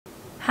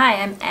Hi,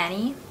 I'm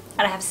Annie,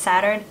 and I have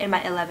Saturn in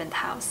my 11th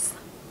house.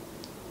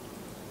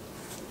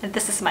 And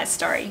this is my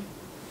story.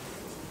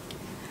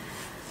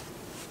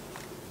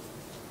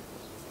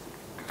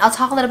 I'll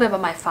talk a little bit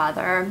about my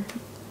father.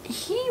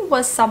 He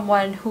was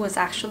someone who was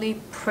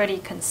actually pretty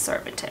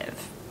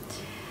conservative.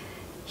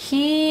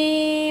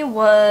 He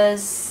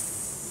was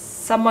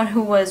someone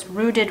who was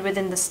rooted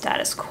within the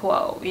status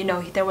quo. You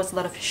know, there was a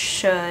lot of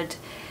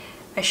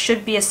I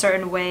should be a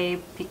certain way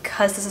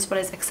because this is what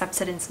is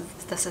accepted in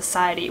the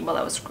society while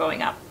I was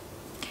growing up.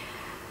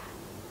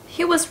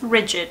 He was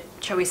rigid,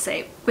 shall we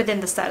say, within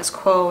the status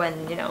quo,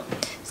 and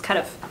it's kind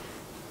of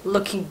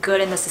looking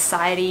good in the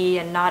society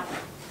and not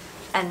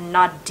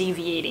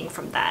deviating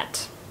from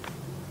that.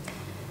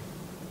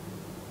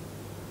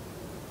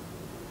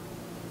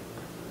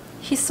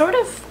 He sort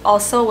of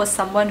also was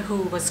someone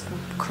who was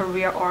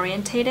career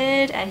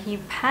orientated, and he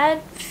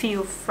had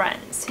few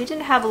friends. He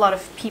didn't have a lot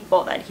of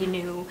people that he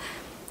knew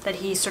that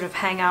he sort of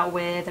hang out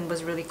with and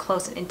was really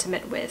close and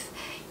intimate with.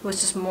 He was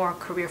just more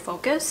career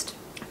focused.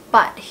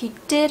 But he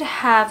did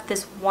have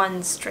this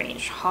one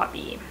strange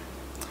hobby,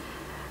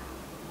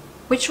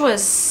 which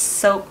was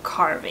soap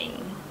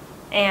carving.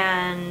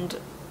 And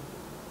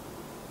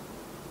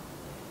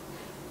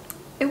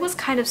it was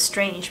kind of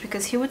strange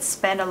because he would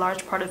spend a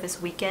large part of his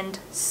weekend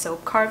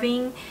soap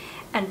carving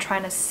and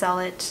trying to sell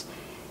it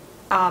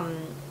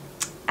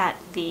at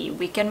the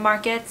weekend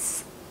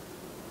markets,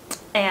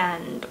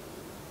 and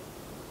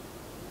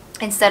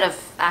instead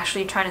of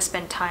actually trying to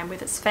spend time with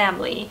his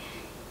family,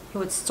 he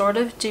would sort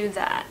of do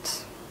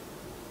that.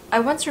 I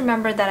once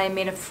remember that I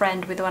made a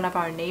friend with one of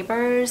our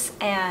neighbors,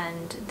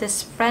 and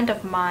this friend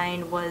of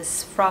mine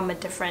was from a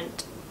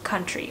different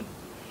country.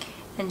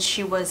 And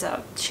she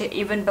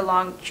even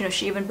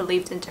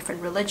believed in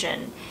different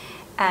religion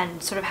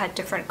and sort of had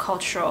different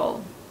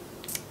cultural,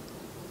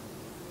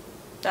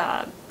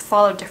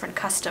 followed different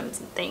customs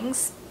and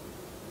things.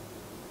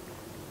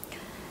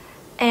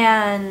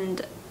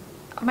 And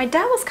my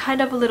dad was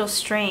kind of a little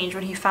strange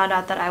when he found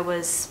out that I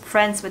was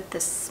friends with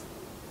this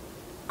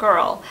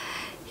girl.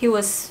 He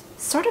was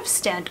sort of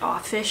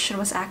standoffish and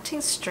was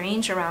acting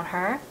strange around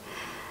her.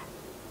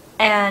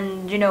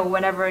 And,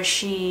 whenever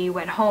she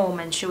went home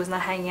and she was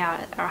not hanging out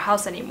at our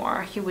house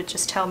anymore, he would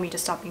just tell me to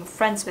stop being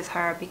friends with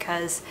her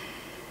because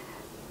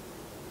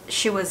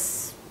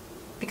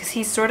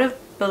he sort of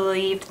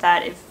believed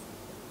that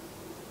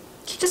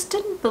he just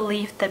didn't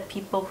believe that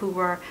people who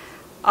were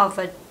of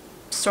a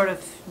sort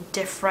of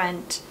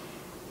different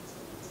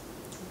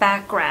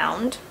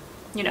background,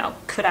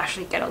 could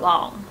actually get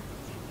along.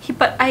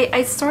 But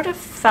I sort of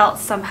felt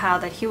somehow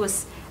that he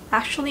was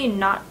actually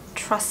not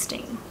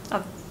trusting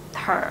of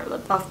her,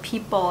 of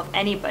people, of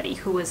anybody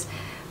who was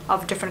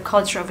of a different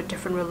culture, of a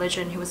different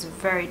religion. He was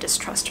very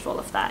distrustful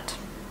of that.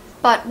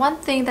 But one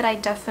thing that I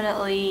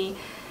definitely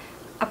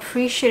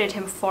appreciated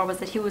him for was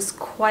that he was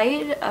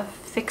quite a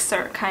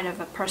fixer kind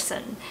of a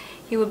person.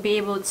 He was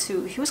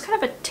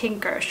kind of a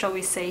tinker, shall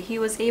we say. He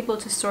was able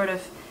to sort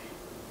of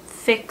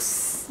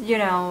fix,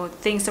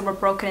 things that were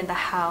broken in the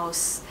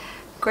house,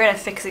 great at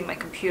fixing my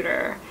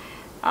computer.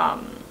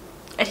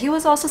 And he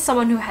was also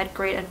someone who had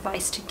great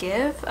advice to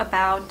give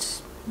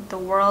about the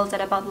world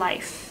and about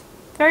life.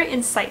 Very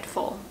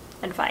insightful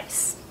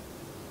advice.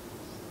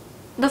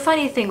 The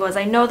funny thing was,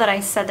 I know that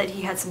I said that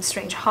he had some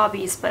strange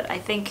hobbies, but I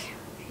think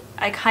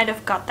I kind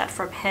of got that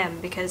from him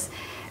because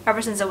ever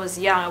since I was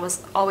young, I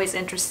was always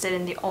interested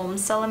in the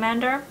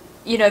salamander.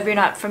 If you're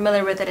not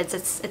familiar with it,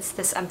 it's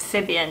this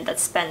amphibian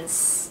that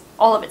spends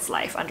all of its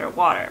life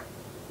underwater.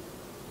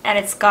 And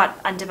it's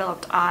got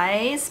undeveloped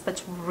eyes,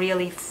 but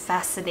really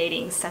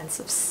fascinating sense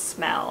of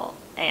smell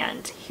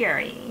and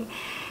hearing.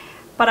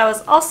 But I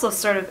was also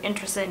sort of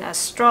interested in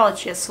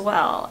astrology as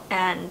well,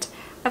 and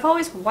I've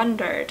always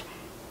wondered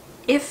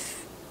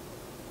if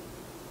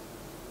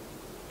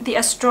the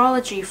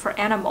astrology for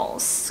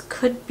animals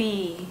could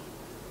be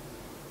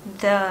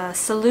the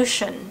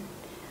solution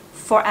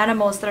for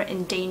animals that are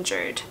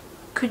endangered.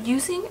 Could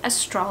using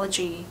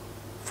astrology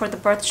for the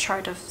birth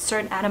chart of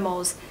certain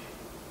animals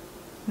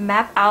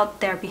map out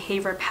their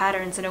behavior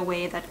patterns in a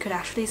way that could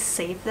actually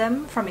save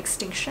them from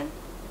extinction?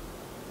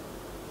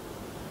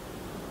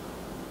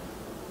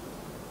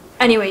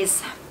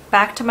 Anyways,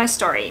 back to my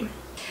story.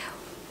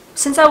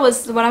 When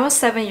I was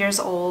 7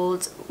 years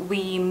old,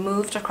 we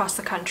moved across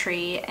the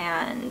country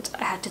and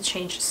I had to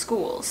change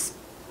schools.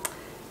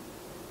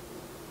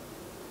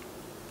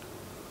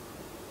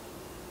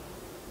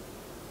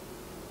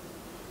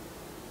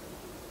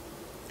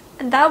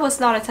 And that was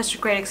not such a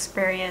great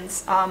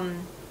experience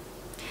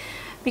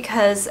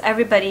because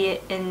everybody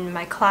in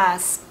my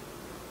class,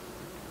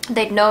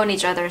 they'd known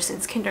each other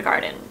since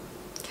kindergarten.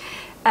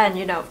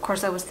 And of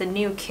course I was the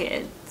new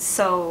kid,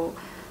 so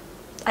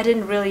I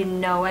didn't really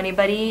know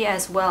anybody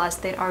as well as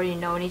they'd already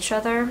known each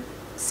other.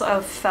 So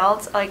I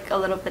felt like a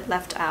little bit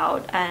left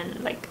out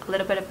and like a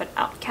little bit of an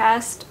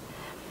outcast.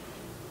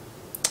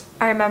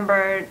 I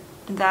remember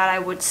that I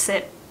would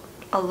sit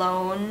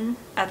alone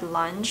at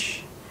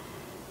lunch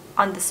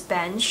on this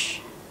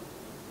bench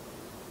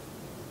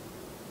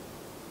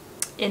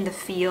in the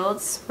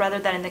fields rather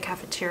than in the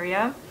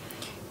cafeteria,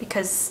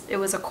 because it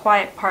was a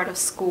quiet part of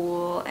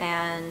school,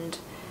 and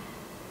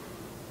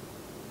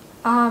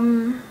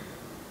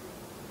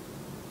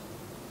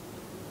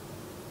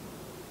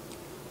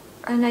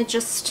I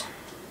just,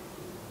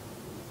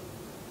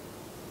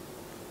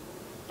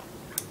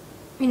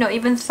 you know,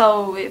 even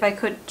though if I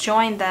could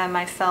join them,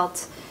 I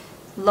felt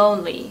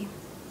lonely.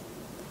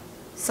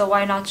 So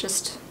why not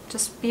just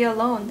be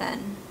alone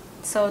then?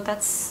 So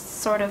that's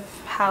sort of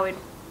how it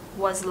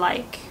was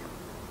like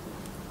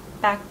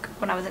back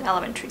when I was in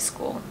elementary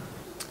school.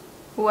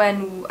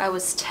 When I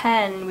was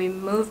 10, we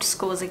moved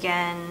schools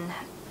again,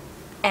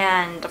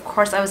 and of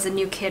course I was a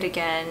new kid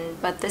again,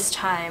 but this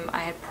time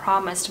I had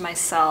promised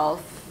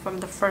myself from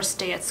the first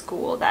day at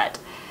school that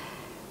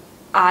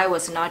I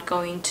was not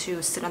going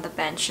to sit on the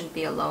bench and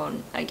be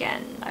alone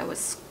again. I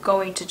was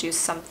going to do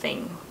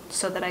something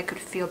so that I could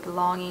feel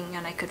belonging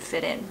and I could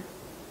fit in.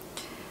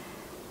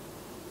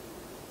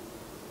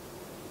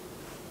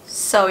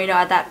 So, you know,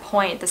 at that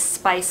point, the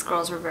Spice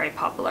Girls were very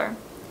popular.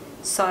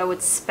 So I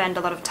would spend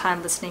a lot of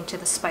time listening to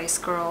the Spice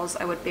Girls.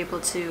 I would be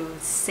able to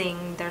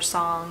sing their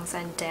songs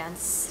and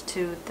dance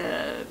to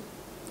the,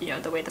 you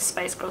know, the way the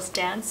Spice Girls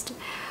danced.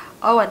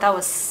 Oh, and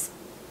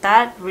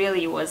that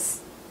really was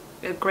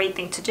a great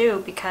thing to do,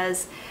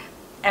 because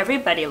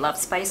everybody loved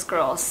Spice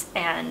Girls,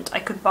 and I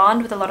could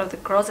bond with a lot of the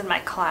girls in my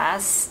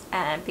class,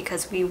 and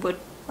because we would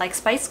like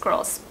Spice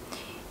Girls.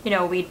 You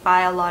know, we'd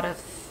buy a lot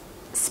of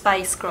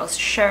Spice Girls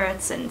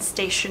shirts and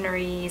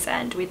stationeries,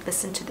 and we'd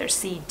listen to their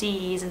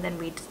CDs, and then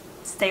we'd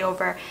stay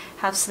over,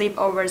 have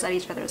sleepovers at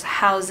each other's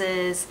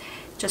houses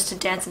just to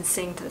dance and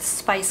sing to the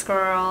Spice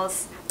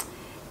Girls.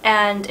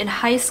 And in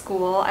high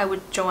school, I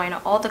would join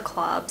all the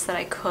clubs that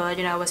I could.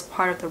 You know, I was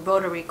part of the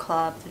Rotary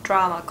Club, the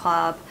Drama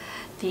Club,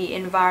 the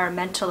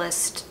environmental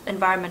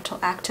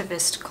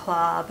activist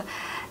club,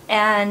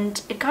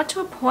 and it got to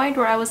a point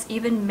where I was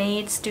even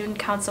made student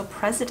council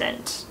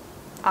president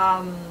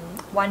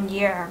 1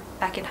 year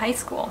back in high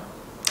school.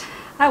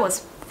 I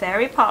was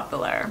very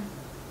popular.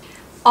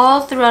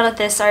 All throughout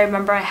this, I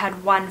remember I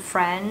had one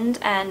friend,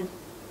 and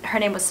her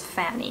name was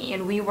Fanny,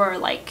 and we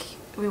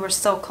were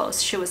so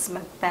close. She was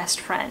my best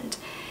friend.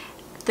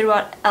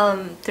 Throughout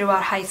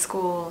high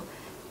school,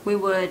 we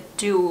would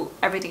do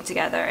everything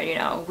together. You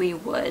know, we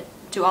would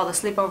do all the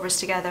sleepovers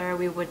together.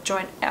 We would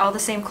join all the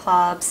same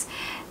clubs,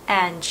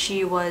 and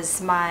she was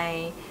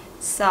the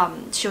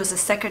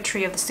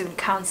secretary of the student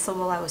council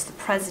while I was the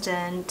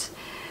president.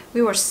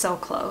 We were so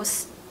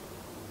close.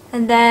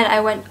 And then I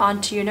went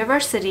on to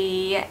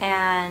university,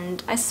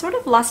 and I sort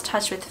of lost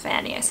touch with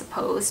Fanny, I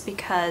suppose,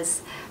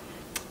 because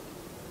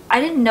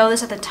I didn't know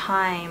this at the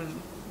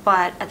time,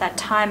 but at that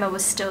time I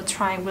was still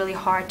trying really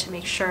hard to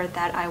make sure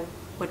that I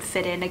would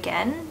fit in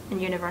again in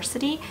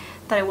university,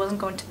 that I wasn't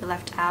going to be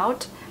left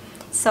out.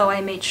 So I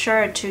made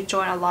sure to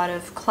join a lot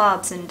of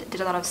clubs and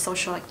did a lot of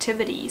social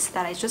activities,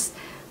 that I just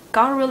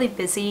got really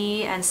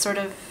busy and sort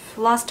of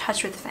lost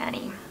touch with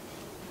Fanny.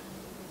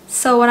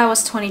 So when I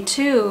was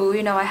 22,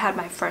 you know, I had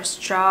my first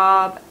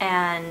job,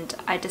 and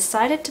I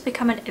decided to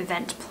become an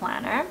event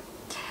planner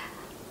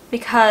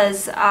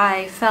because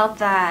I felt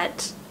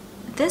that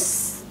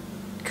this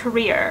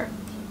career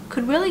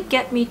could really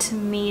get me to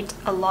meet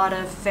a lot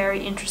of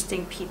very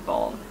interesting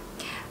people,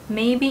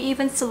 maybe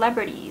even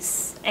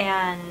celebrities,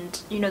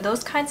 and you know,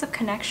 those kinds of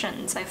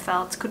connections I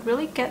felt could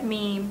really get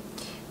me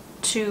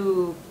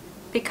to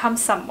become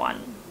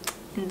someone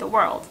in the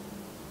world.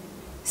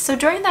 So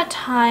during that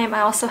time, I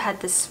also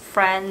had this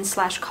friend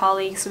slash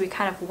colleague, so we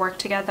kind of worked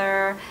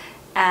together,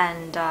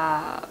 and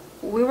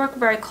we were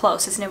very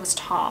close. His name was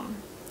Tom.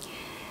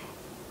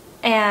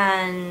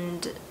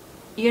 And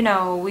you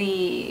know,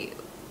 we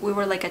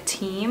were like a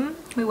team.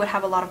 We would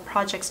have a lot of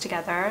projects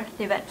together,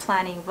 event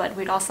planning, but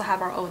we'd also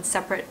have our own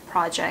separate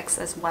projects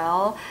as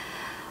well.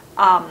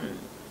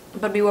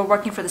 But we were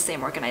working for the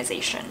same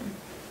organization.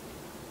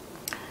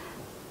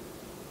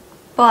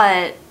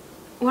 But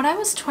when I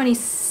was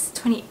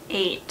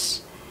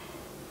 28,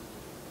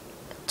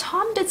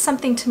 Tom did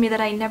something to me that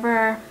I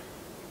never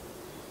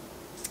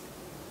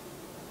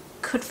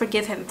could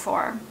forgive him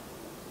for.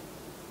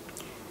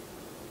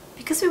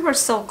 Because we were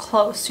so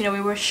close, you know,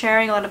 we were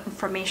sharing a lot of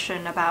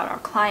information about our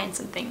clients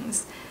and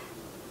things,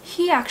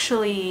 he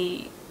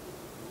actually,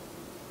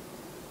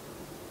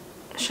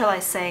 shall I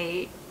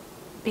say,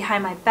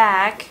 behind my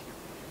back,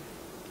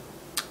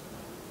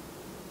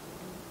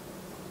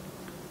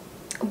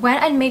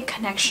 went and made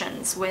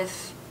connections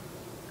with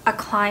a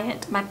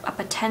client, a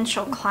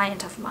potential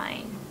client of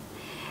mine.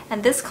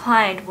 And this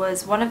client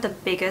was one of the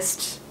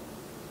biggest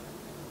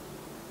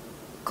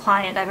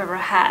client I've ever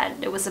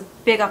had. It was a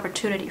big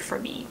opportunity for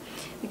me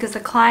because the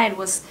client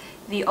was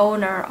the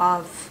owner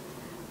of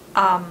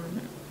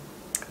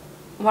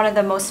one of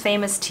the most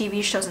famous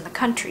TV shows in the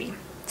country,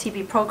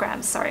 TV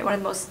programs, sorry, one of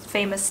the most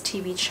famous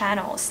TV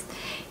channels.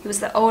 He was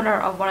the owner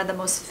of one of the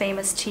most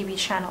famous TV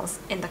channels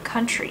in the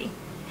country.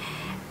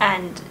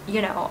 And,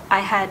 you know, I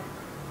had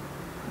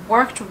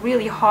worked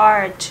really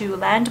hard to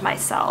land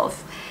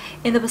myself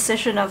in the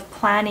position of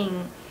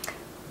planning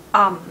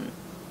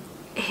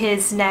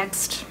his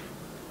next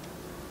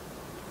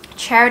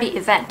charity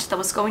event that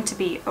was going to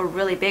be a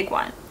really big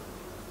one.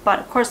 But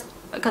of course,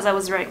 because I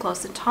was very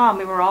close to Tom,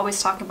 we were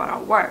always talking about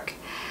our work.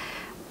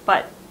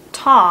 But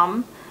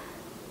Tom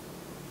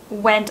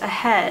went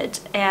ahead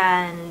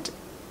and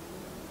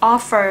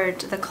offered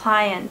the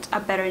client a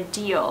better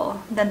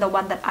deal than the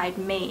one that I'd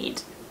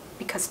made,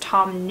 because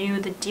Tom knew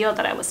the deal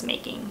that I was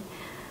making.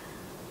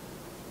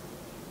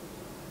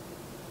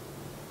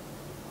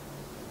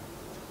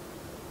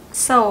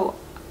 So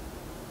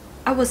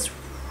I was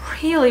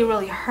really,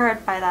 really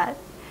hurt by that.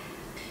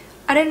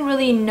 I didn't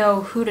really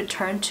know who to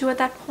turn to at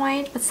that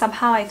point, but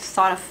somehow I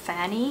thought of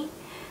Fanny.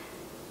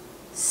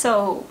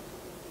 So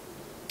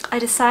I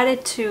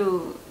decided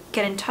to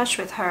get in touch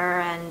with her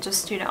and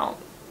just, you know,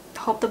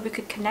 hope that we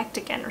could connect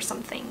again or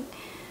something.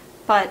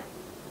 But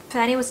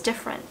Fanny was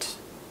different.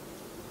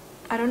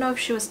 I don't know if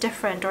she was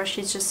different or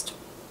she just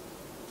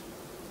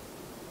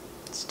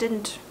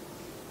didn't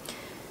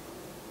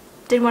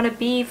want to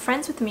be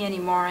friends with me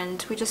anymore,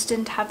 and we just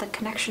didn't have that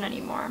connection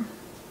anymore.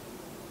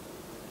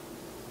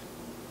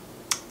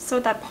 So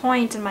at that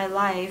point in my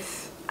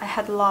life, I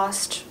had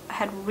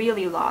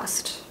really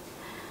lost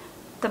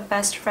the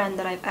best friend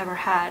that I've ever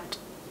had,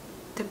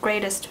 the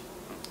greatest,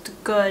 the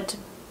good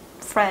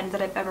friend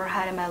that I've ever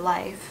had in my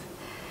life.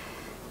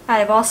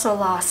 I've also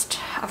lost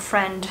a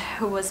friend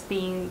who was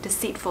being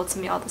deceitful to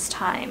me all this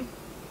time.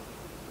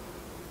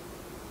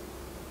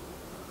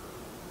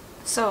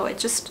 So it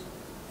just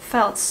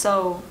felt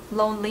so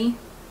lonely,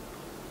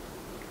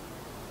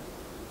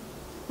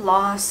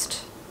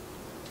 lost.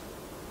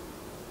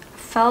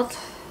 Felt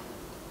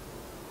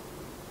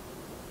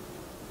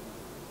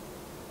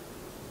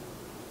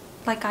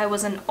like I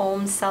was an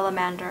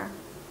salamander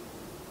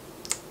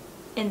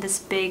in this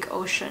big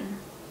ocean.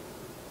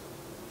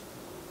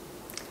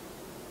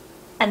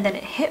 And then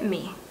it hit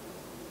me.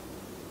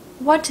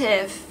 What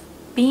if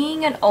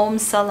being an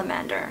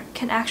salamander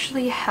can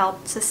actually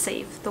help to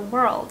save the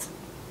world?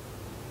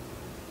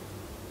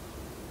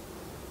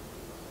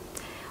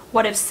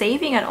 What if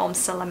saving an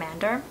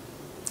salamander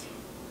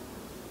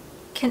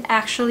can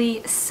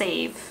actually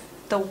save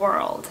the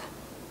world?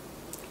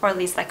 Or at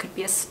least that could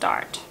be a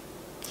start.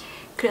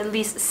 Could at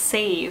least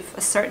save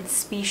a certain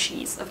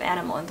species of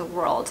animal in the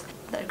world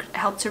that could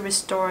help to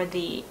restore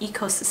the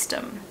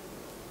ecosystem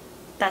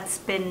that's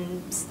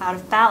been out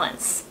of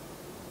balance.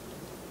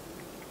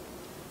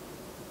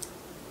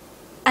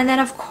 And then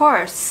of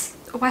course,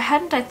 why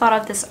hadn't I thought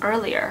of this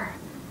earlier?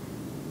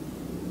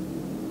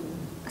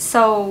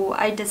 So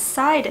I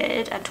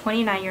decided at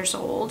 29 years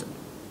old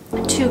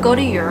to go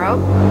to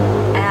Europe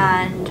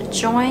and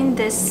join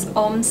this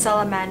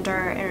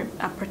salamander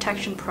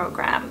protection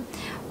program,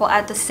 while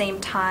at the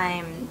same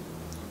time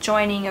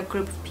joining a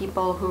group of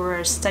people who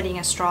were studying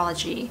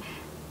astrology.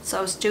 So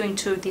I was doing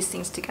two of these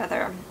things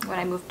together when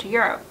I moved to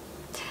Europe.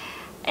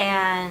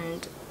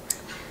 And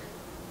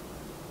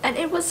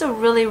it was a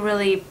really,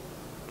 really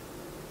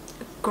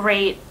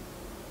great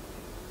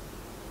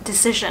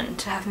decision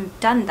to have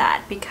done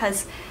that,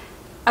 because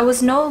I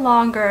was no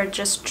longer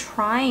just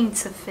trying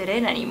to fit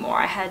in anymore.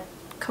 I had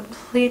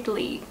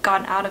completely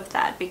gotten out of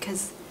that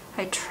because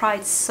I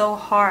tried so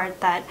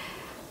hard that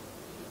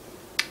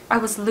I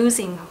was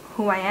losing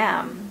who I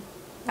am.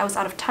 I was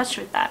out of touch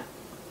with that.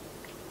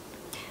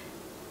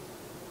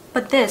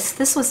 But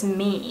this was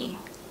me.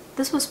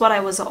 This was what I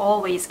was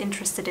always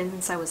interested in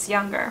since I was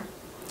younger.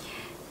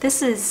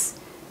 This is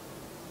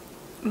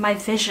my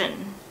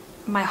vision,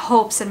 my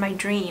hopes and my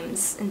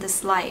dreams in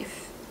this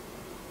life.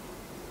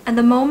 And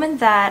the moment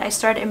that I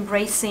started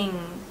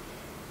embracing,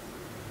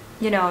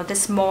 you know,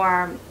 this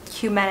more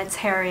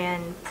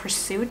humanitarian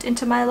pursuit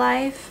into my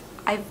life,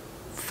 I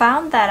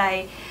found that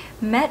I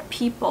met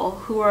people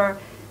who were,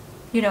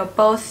 you know,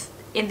 both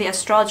in the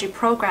astrology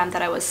program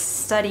that I was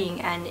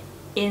studying and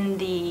in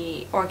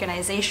the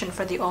organization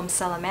for the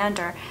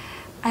salamander.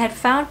 I had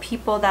found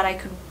people that I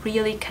could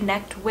really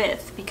connect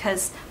with,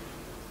 because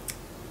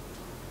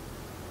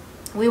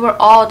we were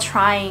all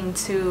trying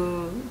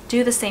to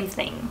do the same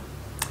thing.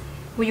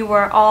 We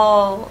were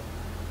all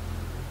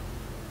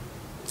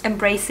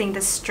embracing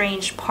this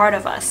strange part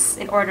of us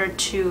in order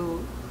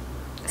to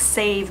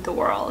save the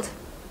world.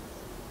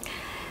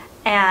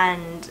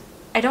 And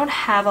I don't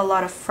have a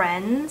lot of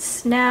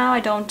friends now. I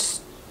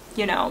don't,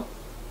 you know,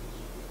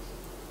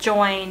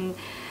 join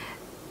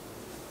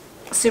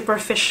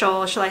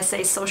superficial, shall I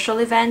say, social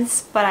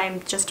events, but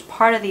I'm just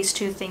part of these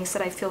two things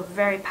that I feel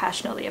very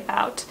passionately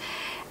about.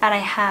 And I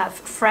have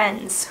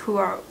friends who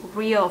are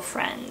real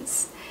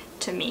friends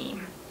to me,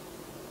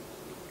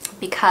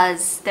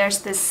 because there's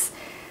this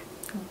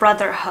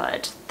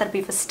brotherhood that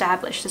we've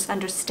established, this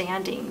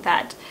understanding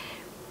that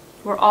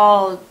we're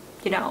all,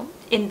 you know,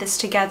 in this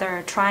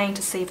together trying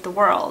to save the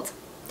world,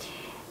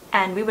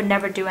 and we would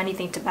never do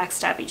anything to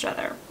backstab each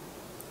other.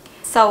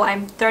 So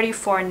I'm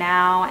 34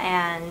 now,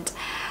 and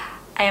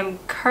I am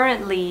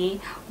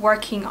currently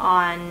working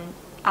on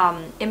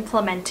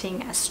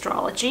implementing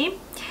astrology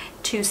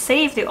to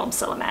save the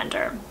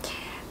salamander.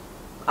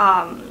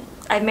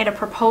 I've made a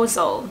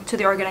proposal to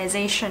the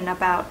organization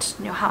about,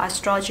 you know, how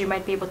astrology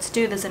might be able to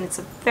do this, and it's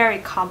a very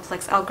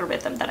complex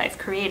algorithm that I've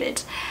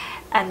created.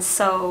 And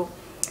so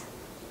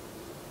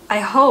I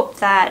hope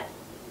that,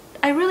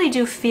 I really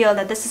do feel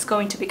that this is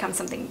going to become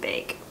something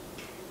big.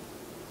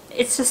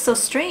 It's just so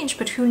strange,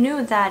 but who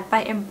knew that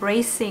by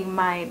embracing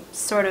my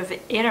sort of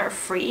inner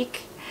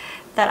freak,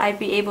 that I'd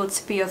be able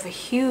to be of a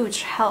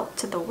huge help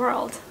to the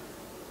world.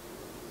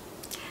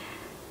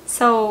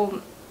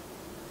 So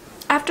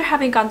after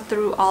having gone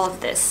through all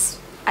of this,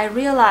 I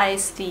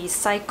realized the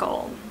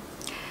cycle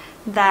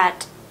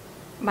that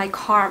my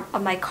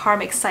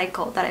karmic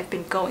cycle that I've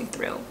been going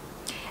through.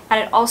 And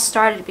it all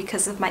started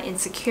because of my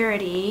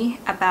insecurity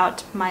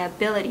about my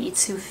ability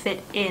to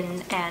fit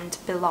in and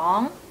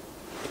belong.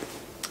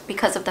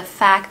 Because of the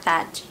fact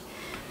that,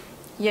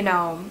 you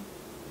know,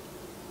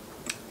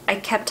 I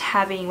kept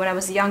having, when I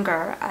was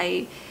younger,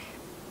 I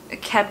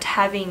kept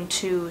having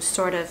to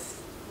sort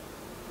of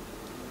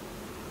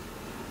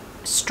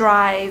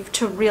strive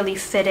to really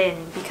fit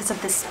in because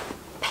of this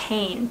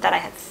pain that I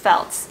had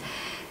felt.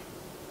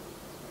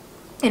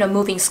 You know,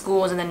 moving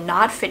schools and then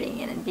not fitting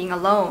in and being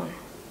alone,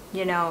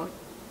 you know,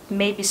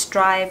 made me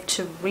strive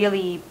to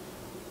really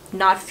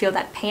not feel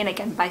that pain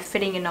again by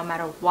fitting in no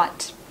matter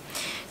what.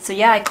 So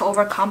yeah, I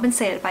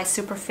overcompensated by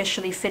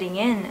superficially fitting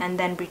in and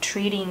then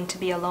retreating to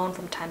be alone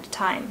from time to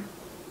time.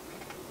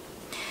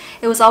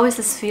 It was always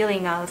this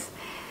feeling of,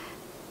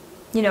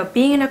 you know,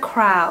 being in a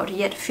crowd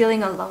yet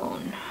feeling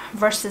alone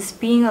versus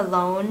being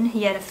alone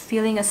yet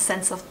feeling a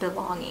sense of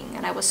belonging.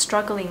 And I was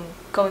struggling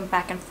going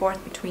back and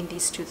forth between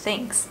these two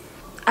things.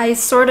 I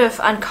sort of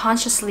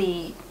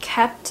unconsciously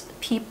kept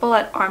people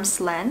at arm's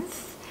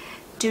length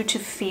due to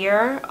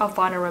fear of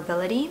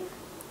vulnerability,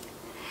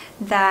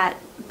 that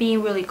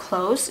being really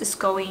close is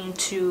going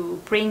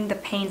to bring the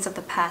pains of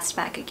the past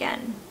back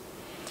again.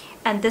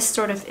 And this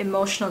sort of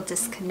emotional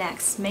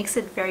disconnect makes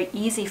it very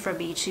easy for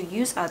me to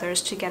use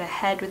others to get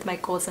ahead with my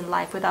goals in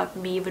life without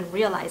me even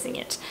realizing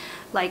it.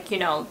 Like, you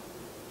know,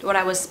 when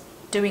I was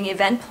doing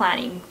event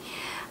planning,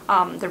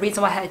 the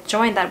reason why I had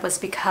joined that was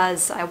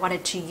because I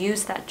wanted to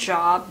use that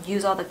job,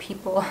 use all the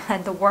people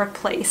and the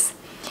workplace,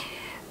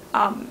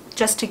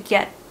 just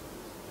to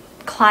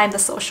climb the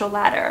social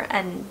ladder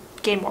and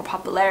gain more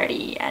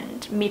popularity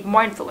and meet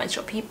more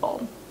influential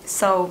people.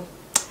 So,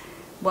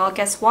 well,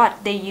 guess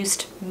what? They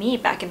used me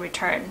back in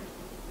return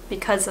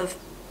because of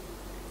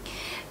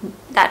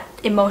that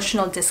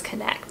emotional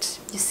disconnect.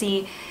 You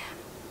see,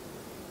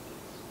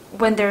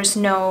 when there's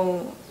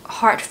no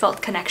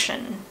heartfelt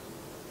connection,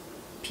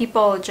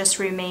 people just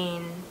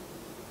remain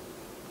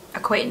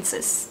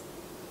acquaintances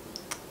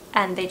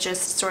and they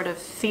just sort of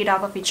feed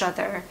off of each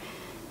other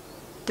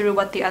through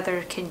what the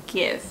other can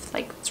give,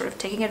 like sort of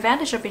taking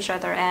advantage of each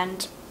other,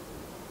 and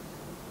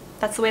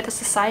that's the way the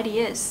society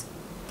is.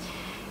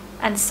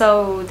 And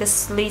so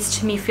this leads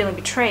to me feeling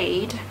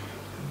betrayed,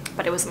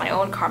 but it was my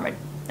own karma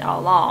all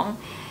along,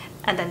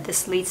 and then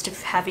this leads to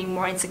having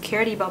more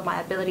insecurity about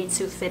my ability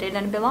to fit in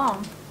and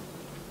belong.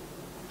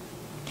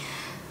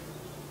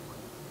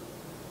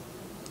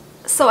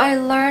 So I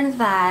learned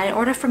that in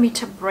order for me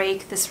to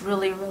break this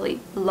really, really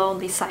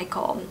lonely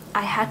cycle,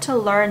 I had to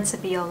learn to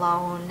be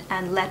alone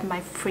and let my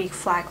freak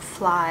flag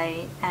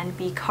fly and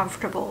be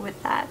comfortable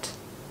with that.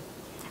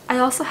 I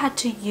also had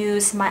to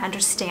use my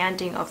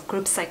understanding of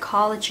group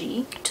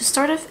psychology to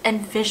sort of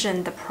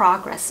envision the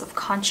progress of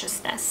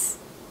consciousness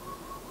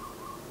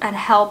and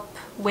help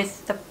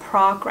with the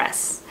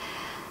progress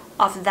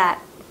of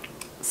that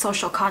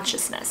social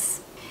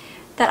consciousness.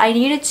 That I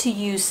needed to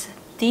use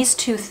these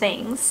two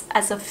things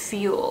as a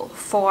fuel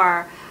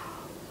for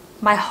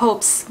my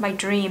hopes, my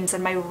dreams,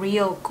 and my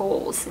real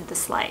goals in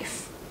this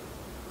life.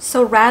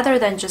 So rather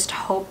than just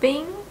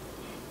hoping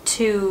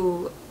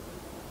to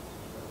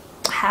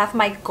have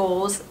my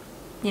goals,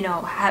 you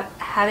know,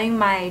 having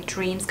my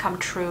dreams come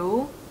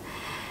true,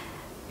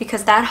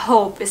 because that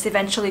hope is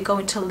eventually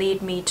going to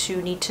lead me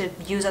to need to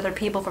use other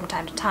people from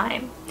time to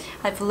time.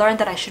 I've learned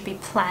that I should be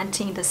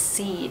planting the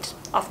seed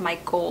of my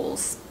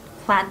goals,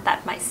 plant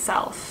that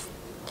myself.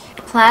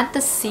 Plant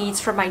the seeds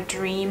for my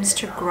dreams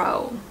to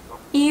grow,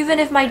 even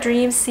if my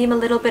dreams seem a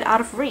little bit out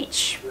of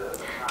reach.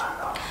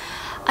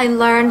 I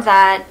learned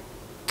that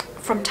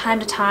from time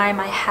to time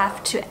I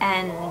have to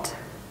end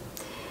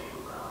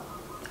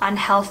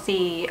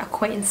unhealthy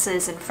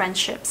acquaintances and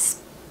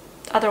friendships.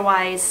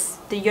 Otherwise,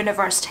 the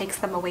universe takes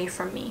them away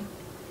from me.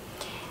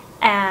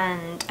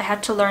 And I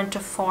had to learn to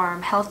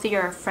form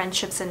healthier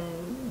friendships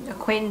and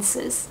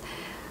acquaintances.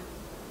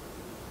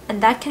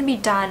 And that can be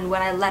done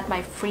when I let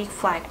my freak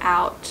flag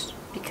out,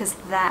 because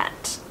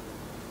that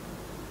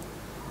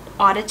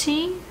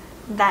oddity,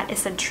 that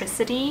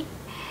eccentricity,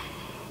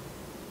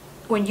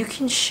 when you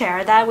can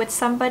share that with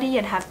somebody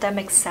and have them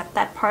accept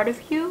that part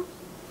of you,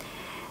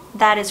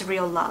 that is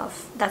real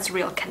love. That's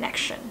real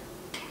connection.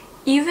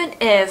 Even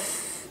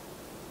if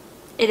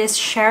it is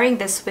sharing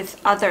this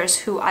with others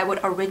who I would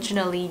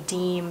originally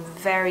deem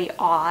very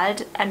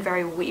odd and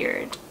very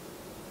weird.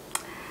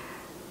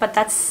 But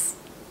that's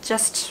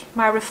just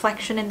my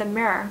reflection in the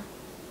mirror.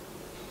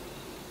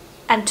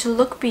 And to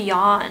look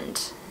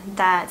beyond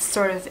that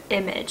sort of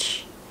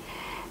image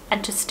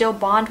and to still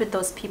bond with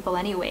those people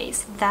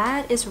anyways,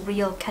 that is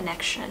real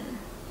connection.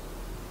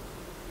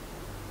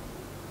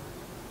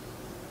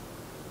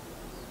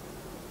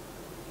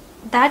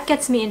 that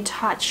gets me in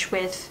touch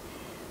with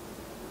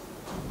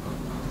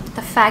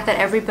the fact that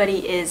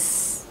everybody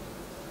is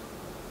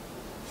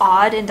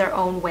odd in their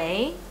own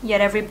way,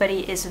 yet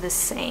everybody is the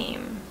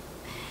same.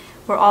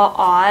 We're all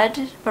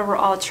odd, but we're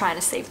all trying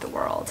to save the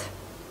world.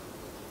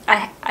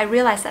 I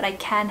realize that I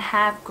can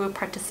have group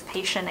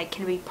participation, I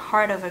can be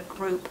part of a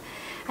group,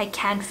 I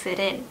can fit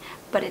in,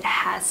 but it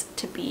has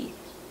to be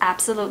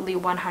absolutely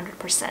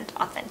 100%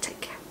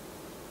 authentic.